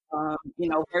groups,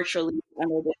 virtually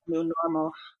under this new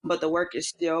normal. But the work is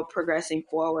still progressing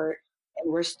forward,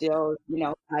 and we're still,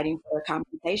 fighting for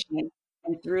compensation.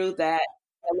 And through that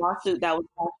lawsuit that was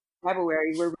passed in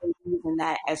February, we're really using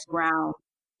that as ground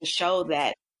to show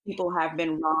that people have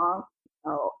been wrong,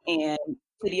 and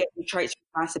City of Detroit's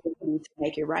responsibility to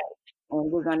make it right.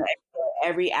 And we're going to explore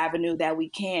every avenue that we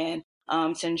can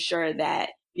to ensure that,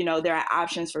 there are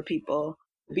options for people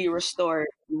to be restored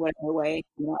in whatever way,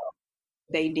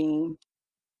 they deem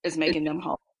is making them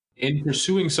whole. In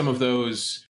pursuing some of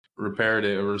those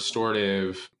reparative or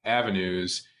restorative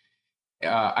avenues,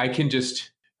 I can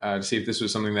just see if this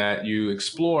was something that you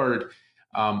explored.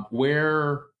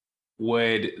 Where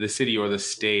would the city or the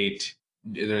state,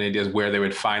 is there any ideas where they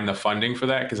would find the funding for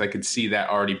that? Because I could see that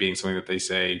already being something that they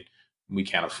say we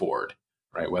can't afford,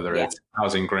 right? Whether Yeah. it's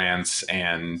housing grants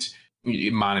and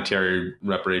monetary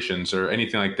reparations or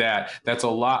anything like that. That's a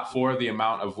lot for the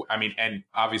amount of, I mean, and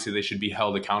obviously they should be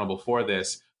held accountable for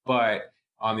this, but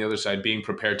on the other side, being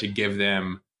prepared to give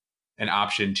them an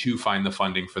option to find the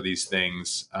funding for these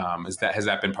things. Has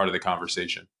that been part of the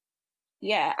conversation?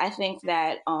 Yeah, I think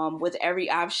that with every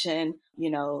option,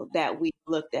 that we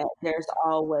looked at, there's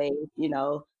always,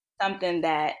 something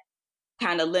that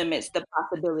kind of limits the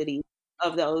possibility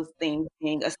of those things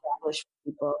being established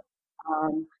for people.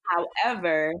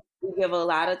 However, we give a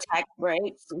lot of tax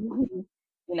breaks.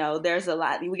 There's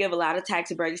we give a lot of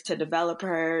tax breaks to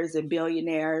developers and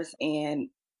billionaires. And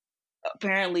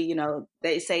apparently,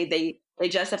 they say they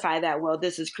justify that, well,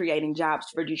 this is creating jobs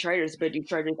for Detroiters, but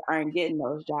Detroiters aren't getting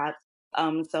those jobs.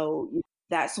 So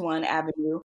that's one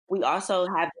avenue. We also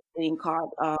have this thing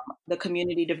called the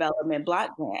Community Development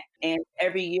Block Grant. And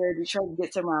every year, Detroit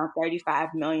gets around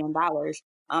 $35 million.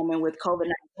 And with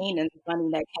COVID-19 and the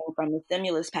funding that came from the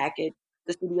stimulus package,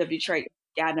 the city of Detroit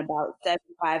has gotten about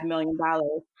 $75 million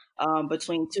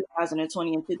between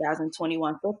 2020 and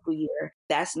 2021 fiscal year.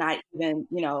 That's not even,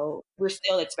 we're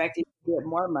still expected to get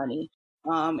more money.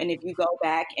 And if you go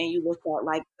back and you look at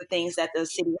like the things that the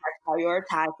city has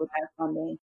prioritized with that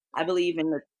funding, I believe in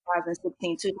the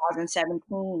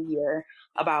 2016-2017 year,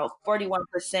 about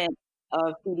 41%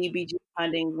 of CDBG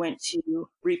funding went to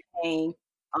repaying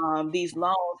these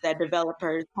loans that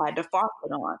developers had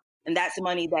defaulted on. And that's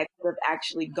money that could have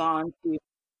actually gone to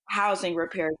housing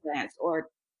repair grants or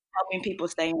helping people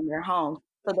stay in their homes.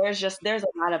 So there's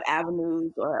a lot of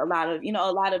avenues or a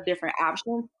lot of different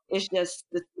options. It's just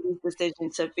the city's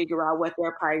decision to figure out what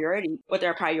their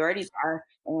priorities are.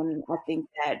 And I think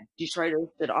that Detroiters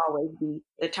should always be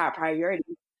the top priority.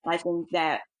 I think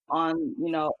that on,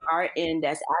 our end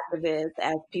as activists,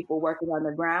 as people working on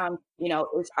the ground,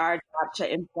 it's our job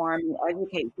to inform and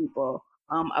educate people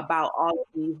about all of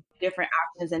these different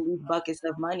options and these buckets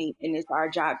of money. And it's our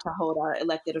job to hold our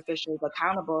elected officials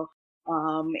accountable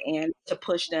and to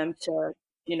push them to,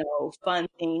 fund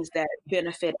things that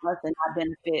benefit us and not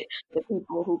benefit the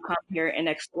people who come here and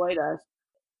exploit us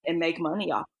and make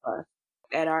money off of us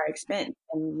at our expense.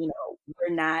 And,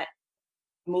 we're not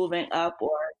moving up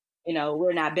or,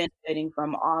 we're not benefiting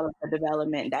from all of the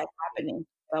development that's happening.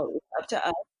 So it's up to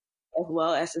us as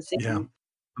well as the city. Yeah.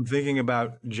 I'm thinking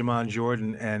about Jamon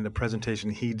Jordan and the presentation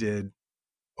he did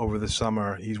over the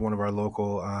summer. He's one of our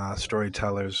local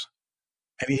storytellers.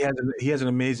 And he has an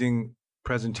amazing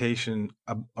presentation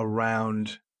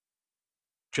around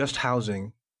just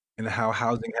housing and how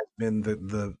housing has been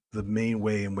the main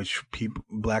way in which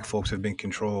Black folks have been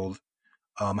controlled,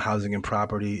 housing and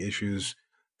property issues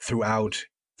throughout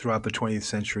the 20th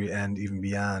century and even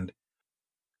beyond.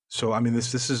 So I mean,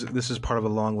 this is part of a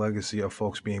long legacy of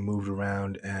folks being moved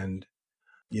around, and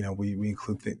we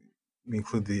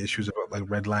include the issues about like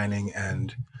redlining,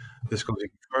 and this goes even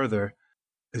further.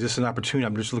 Is this an opportunity?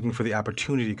 I'm just looking for the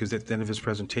opportunity because at the end of his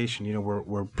presentation,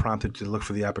 we're prompted to look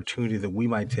for the opportunity that we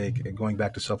might take. And going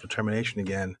back to self-determination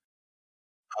again,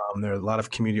 there are a lot of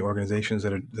community organizations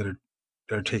that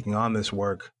are taking on this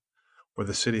work where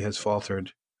the city has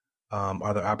faltered.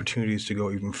 Are there opportunities to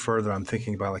go even further? I'm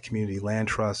thinking about like community land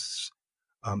trusts.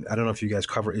 I don't know if you guys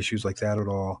cover issues like that at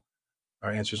all,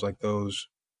 or answers like those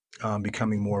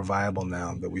becoming more viable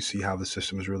now that we see how the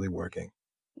system is really working.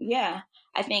 Yeah,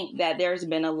 I think that there's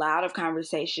been a lot of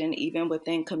conversation even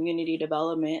within community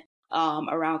development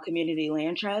around community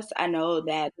land trusts. I know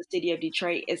that the city of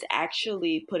Detroit is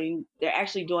actually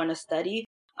doing a study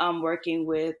working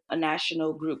with a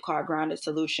national group called Grounded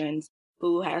Solutions,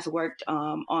 who has worked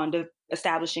on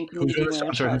establishing community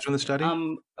land trusts who's doing the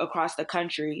study? Across the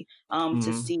country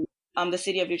to see the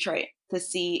city of Detroit, to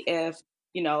see if,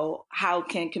 how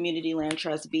can community land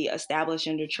trusts be established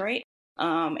in Detroit.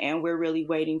 And we're really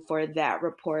waiting for that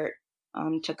report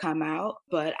to come out.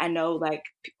 But I know like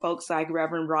folks like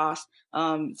Reverend Ross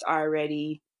has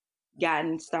already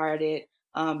gotten started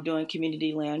doing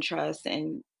community land trusts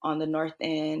and on the North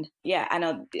End. Yeah, I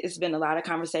know it's been a lot of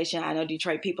conversation. I know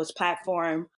Detroit People's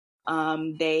Platform,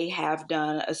 they have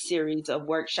done a series of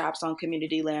workshops on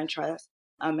community land trusts.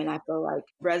 And I feel like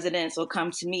residents will come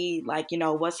to me like,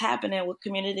 what's happening with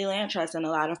community land trusts? And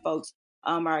a lot of folks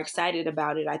are excited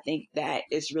about it. I think that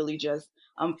it's really just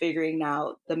figuring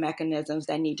out the mechanisms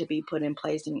that need to be put in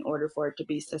place in order for it to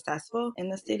be successful in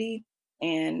the city.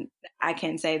 And I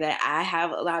can say that I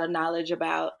have a lot of knowledge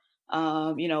about,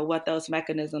 what those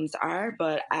mechanisms are,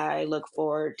 but I look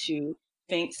forward to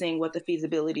seeing what the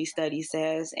feasibility study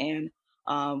says and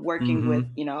working with,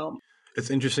 Mm-hmm. It's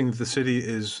interesting that the city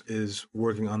is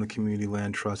working on the community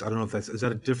land trust. I don't know if is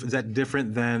that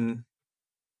different than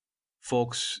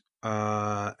folks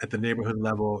at the neighborhood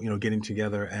level, getting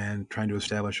together and trying to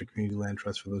establish a community land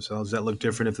trust for themselves. Does that look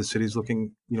different if the city's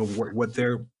looking, what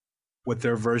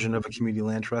their version of a community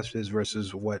land trust is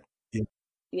versus what?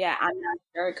 Yeah, I'm not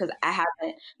sure because I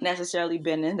haven't necessarily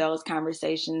been in those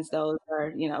conversations. Those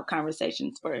are,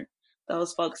 conversations for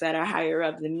those folks that are higher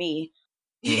up than me.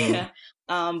 Mm-hmm. Yeah.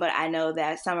 But I know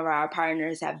that some of our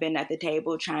partners have been at the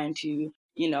table trying to,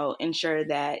 ensure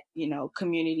that,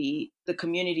 the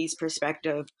community's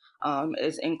perspective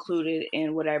is included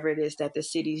in whatever it is that the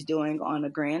city's doing on a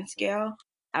grand scale.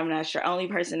 I'm not sure. Only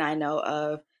person I know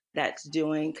of that's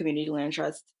doing community land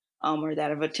trust or that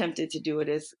have attempted to do it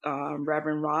is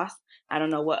Reverend Ross. I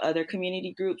don't know what other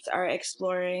community groups are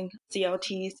exploring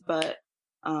CLTs, but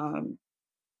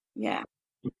yeah.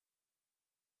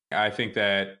 I think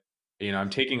that, I'm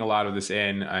taking a lot of this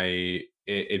in.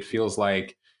 It feels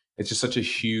like it's just such a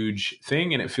huge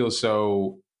thing, and it feels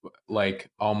so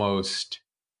like almost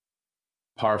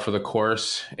par for the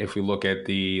course if we look at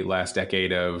the last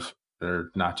decade or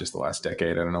not just the last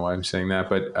decade, I don't know why I'm saying that,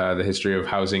 but the history of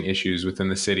housing issues within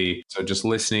the city. So just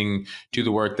listening to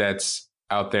the work that's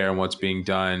out there and what's being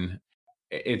done,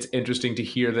 it's interesting to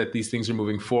hear that these things are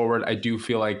moving forward. I do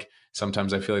feel like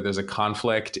sometimes there's a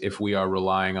conflict if we are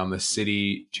relying on the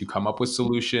city to come up with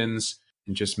solutions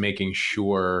and just making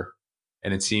sure.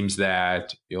 And it seems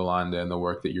that Yolanda and the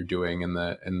work that you're doing and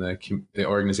the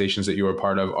organizations that you are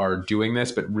part of are doing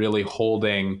this, but really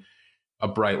holding a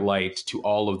bright light to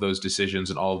all of those decisions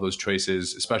and all of those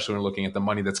choices, especially when we're looking at the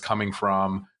money that's coming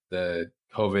from the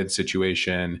COVID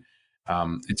situation.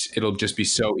 It'll just be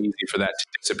so easy for that to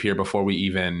disappear before we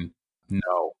even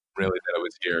know really that it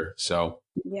was here. So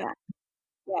yeah.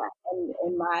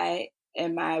 And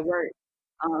in my work,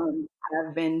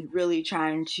 I've been really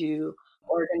trying to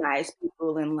organize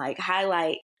people and like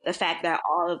highlight the fact that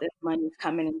all of this money is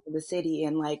coming into the city.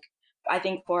 And like, I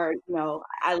think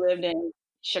I lived in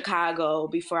Chicago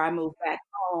before I moved back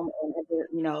home and I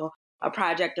did, a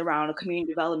project around a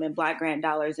community development block grant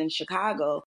dollars in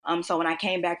Chicago. So when I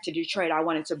came back to Detroit, I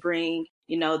wanted to bring,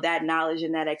 that knowledge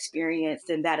and that experience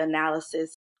and that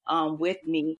analysis with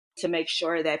me to make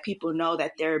sure that people know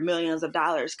that there are millions of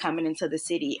dollars coming into the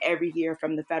city every year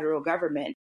from the federal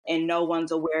government, and no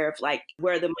one's aware of like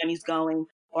where the money's going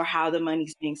or how the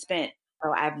money's being spent.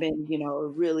 So I've been,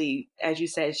 really, as you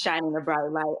said, shining a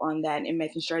bright light on that and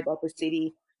making sure that the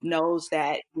city knows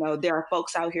that, there are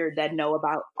folks out here that know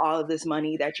about all of this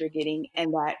money that you're getting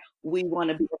and that we want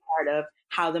to be a part of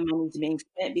how the money's being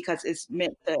spent because it's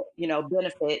meant to,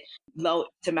 benefit low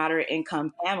to moderate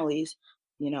income families.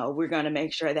 We're going to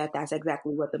make sure that that's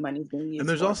exactly what the money's being used. And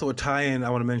there's for. also a tie-in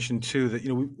I want to mention too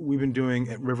that we've been doing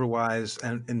at Riverwise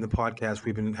and in the podcast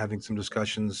we've been having some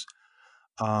discussions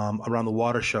around the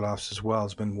water shutoffs as well.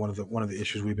 It's been one of the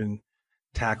issues we've been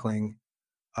tackling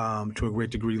to a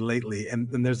great degree lately.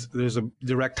 And there's a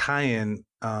direct tie-in.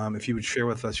 If you would share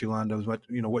with us, Yolanda,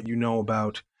 what you know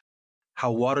about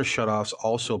how water shutoffs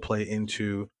also play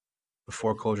into the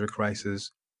foreclosure crisis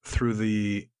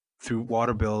through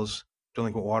water bills,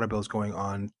 delinquent water bills going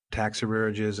on, tax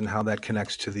arrearages, and how that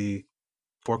connects to the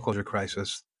foreclosure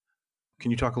crisis.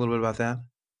 Can you talk a little bit about that?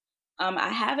 I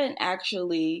haven't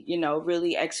actually,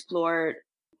 really explored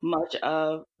much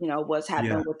of, what's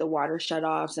happened with the water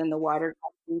shutoffs and the water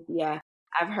crises. Yeah,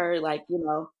 I've heard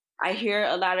I hear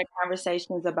a lot of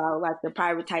conversations about like the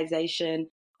privatization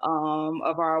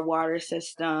of our water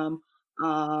system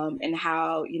and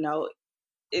how,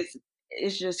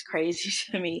 it's just crazy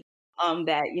to me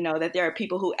that, that there are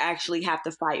people who actually have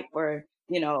to fight for,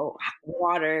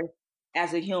 water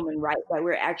as a human right, that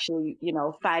we're actually,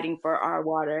 fighting for our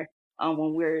water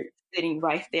when we're sitting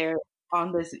right there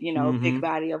on this, big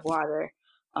body of water.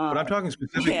 But I'm talking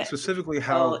specifically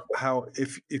how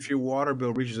if your water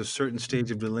bill reaches a certain stage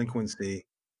of delinquency,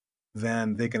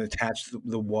 then they can attach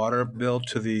the water bill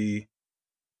to the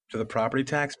property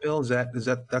tax bill.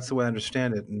 That's the way I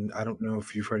understand it, and I don't know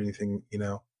if you've heard anything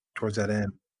towards that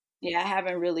end. Yeah, I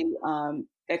haven't really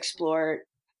explored.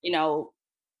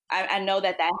 I know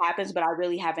that happens, but I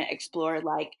really haven't explored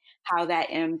like how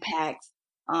that impacts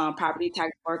property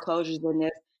tax foreclosures and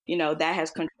if that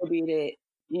has contributed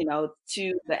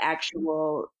to the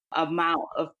actual amount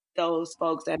of those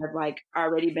folks that have like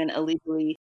already been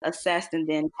illegally assessed and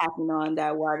then tacking on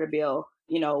that water bill,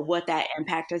 what that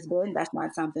impact has been. That's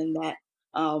not something that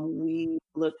we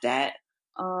looked at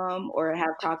or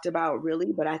have talked about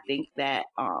really. But I think that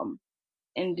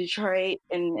in Detroit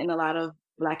and in a lot of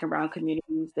Black and brown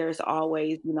communities, there's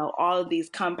always, all of these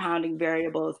compounding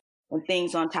variables and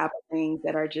things on top of things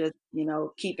that are just,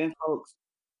 keeping folks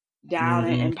down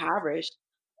and impoverished.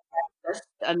 That's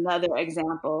another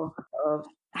example of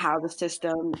how the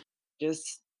system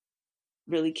just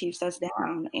really keeps us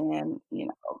down. And,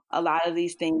 a lot of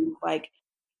these things, like,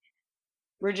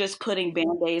 we're just putting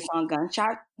Band-Aids on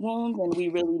gunshot wounds, and we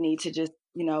really need to just,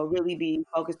 really be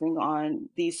focusing on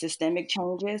these systemic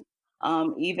changes,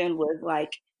 even with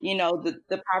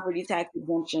the property tax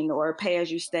exemption or pay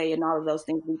as you stay and all of those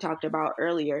things we talked about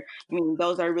earlier. I mean,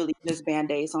 those are really just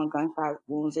Band-Aids on gunshot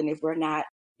wounds. And if we're not,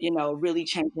 really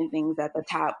changing things at the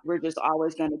top, we're just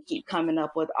always going to keep coming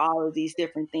up with all of these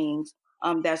different things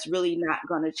that's really not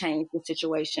going to change the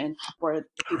situation for the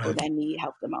people that need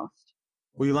help the most.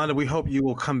 Well, Yolanda, we hope you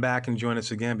will come back and join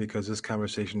us again, because this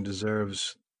conversation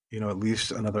deserves, at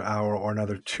least another hour or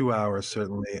another 2 hours,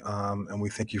 certainly. And we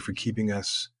thank you for keeping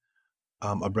us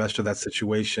abreast of that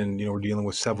situation. We're dealing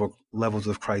with several levels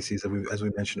of crises, as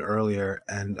we mentioned earlier,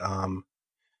 and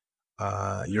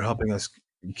you're helping us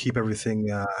keep everything,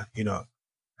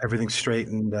 everything straight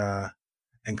and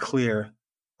clear.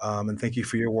 And thank you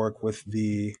for your work with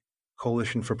the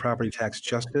Coalition for Property Tax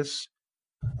Justice.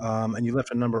 And you left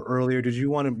a number earlier. Did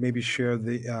you want to maybe share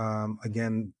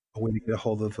again, a way to get a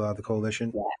hold of the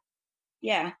coalition?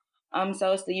 Yeah.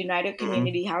 So it's the United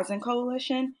Community Housing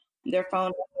Coalition. Their phone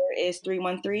number is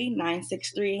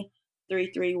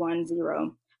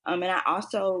 313-963-3310. And I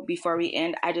also, before we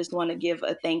end, I just want to give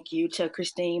a thank you to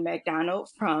Christine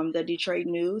McDonald from the Detroit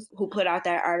News, who put out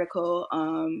that article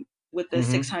with the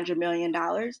 $600 million.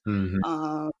 And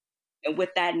with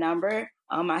that number,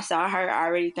 I saw her, I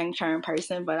already thanked her in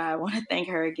person, but I want to thank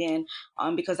her again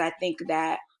because I think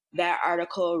that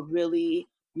article really,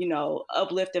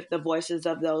 uplifted the voices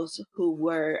of those who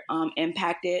were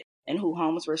impacted and whose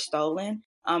homes were stolen.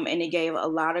 And it gave a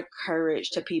lot of courage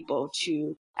to people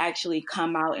to actually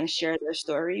come out and share their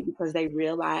story, because they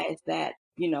realized that,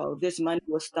 this money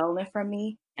was stolen from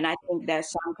me. And I think that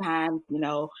sometimes,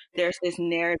 there's this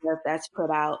narrative that's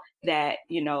put out that,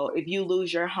 if you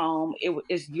lose your home,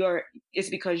 it's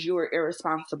because you were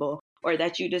irresponsible, or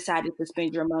that you decided to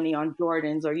spend your money on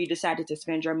Jordans, or you decided to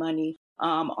spend your money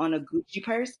on a Gucci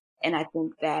purse. And I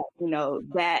think that,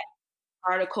 that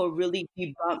article really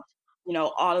debunked,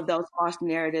 all of those false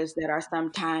narratives that are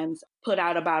sometimes put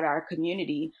out about our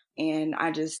community. And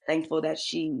I'm just thankful that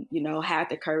she, had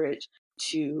the courage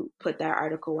to put that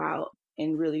article out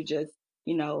and really just,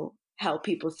 help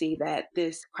people see that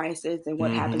this crisis and what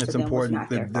happened to them was not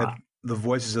their fault. That the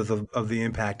voices of the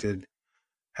impacted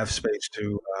have space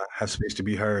to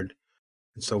be heard.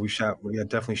 And so we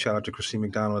definitely shout out to Christine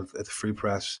McDonald at the Free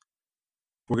Press.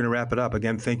 We're going to wrap it up.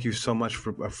 Again, thank you so much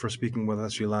for speaking with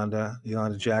us, Yolanda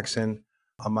Jackson.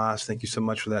 Amas, thank you so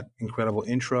much for that incredible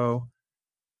intro.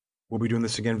 We'll be doing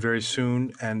this again very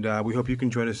soon, and we hope you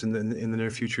can join us in the near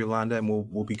future, Yolanda, and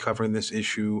we'll be covering this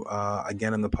issue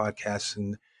again on the podcast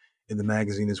and in the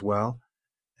magazine as well,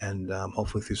 and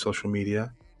hopefully through social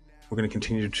media. We're going to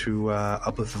continue to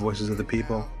uplift the voices of the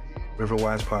people.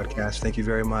 Riverwise Podcast. Thank you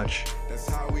very much.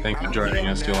 Thank you for joining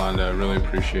us, Yolanda. I really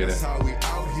appreciate it. Thank you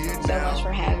so much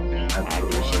for having me. I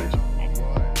appreciate you. Thank you.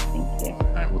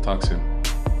 All right, we'll talk soon.